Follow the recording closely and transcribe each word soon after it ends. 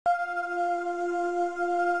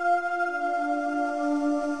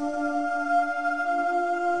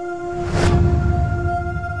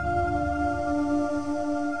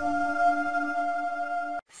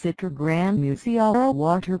Citra Grand Mutiara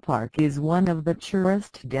Waterpark is one of the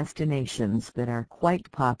tourist destinations that are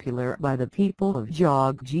quite popular by the people of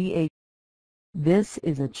Jogja. This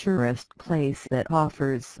is a tourist place that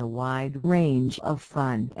offers a wide range of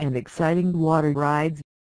fun and exciting water rides.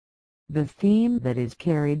 The theme that is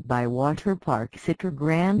carried by Waterpark Citra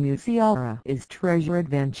Grand Mutiara is Treasure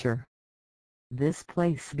Adventure. This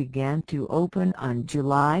place began to open on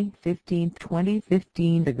July 15,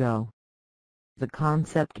 2015 ago. The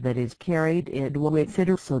concept that is carried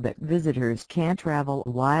eduwisata so that visitors can travel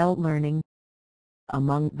while learning.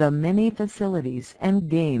 Among the many facilities and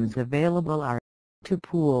games available are 2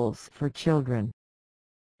 pools for children,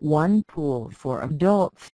 1 pool for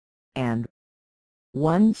adults, and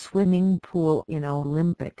 1 swimming pool in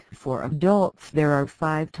Olympic for adults. There are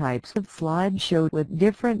 5 types of slideshow with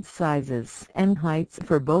different sizes and heights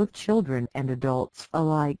for both children and adults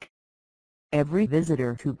alike. Every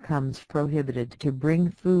visitor who comes prohibited to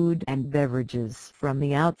bring food and beverages from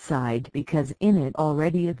the outside because in it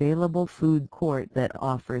already available food court that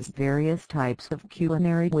offers various types of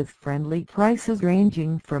culinary with friendly prices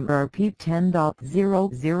ranging from Rp 10,000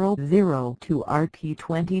 to Rp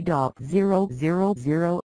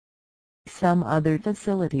 20,000. Some other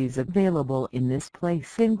facilities available in this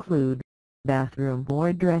place include bathroom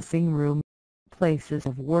or dressing room, places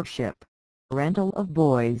of worship, rental of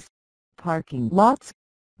boys, parking lots,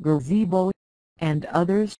 gazebo, and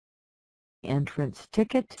others. Entrance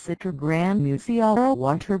ticket. Citra Grand Mutiara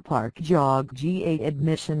Waterpark Jogja.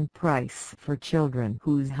 Admission price for children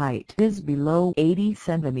whose height is below 80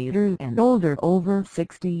 cm and older over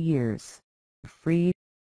 60 years. Free.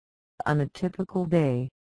 On a typical day,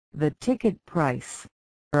 the ticket price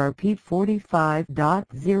Rp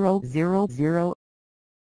 45,000,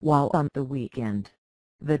 while on the weekend,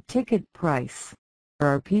 the ticket price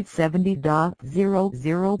Rp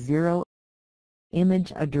 70,000.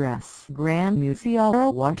 Image address Grand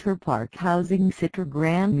Mutiara Waterpark Housing Citra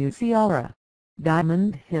Grand Mutiara,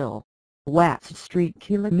 Diamond Hill, Watts Street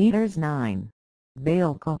Kilometers 9,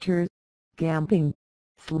 Bale Culture, Camping,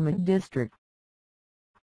 Slum District.